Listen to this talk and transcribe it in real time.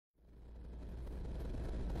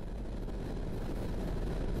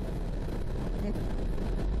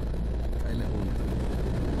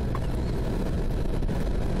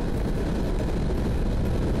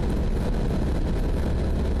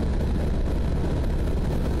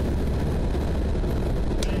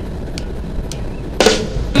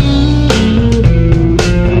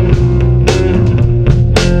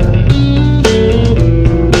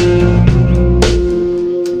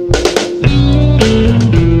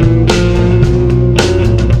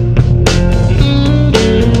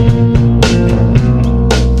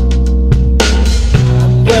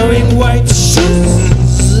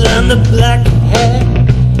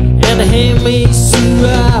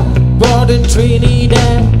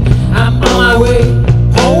Trinidad. I'm on my way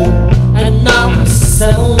home, and now I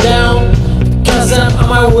settle down, cause I'm on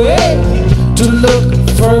my way to look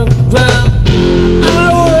for ground. I'm on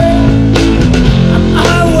my way, I'm on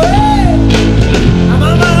my way, I'm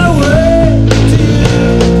on my way to you,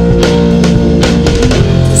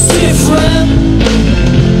 to see a friend,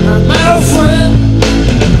 my old friend,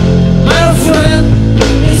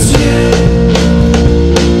 it's you.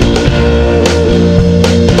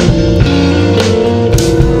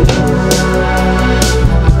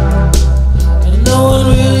 And no one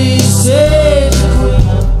really says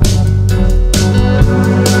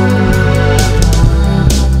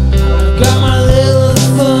got my little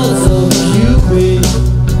thoughts of Cupid.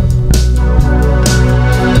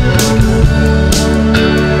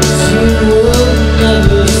 You would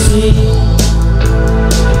never see.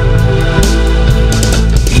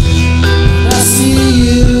 I see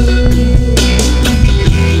you,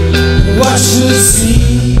 watch you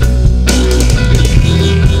see,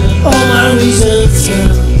 and all my reasons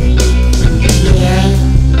come. Yeah.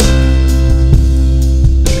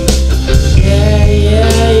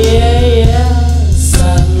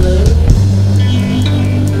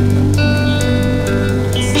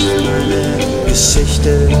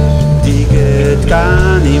 Geschichte, die geht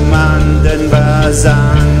gar niemanden was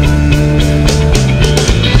an.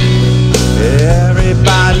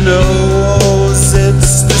 Everybody knows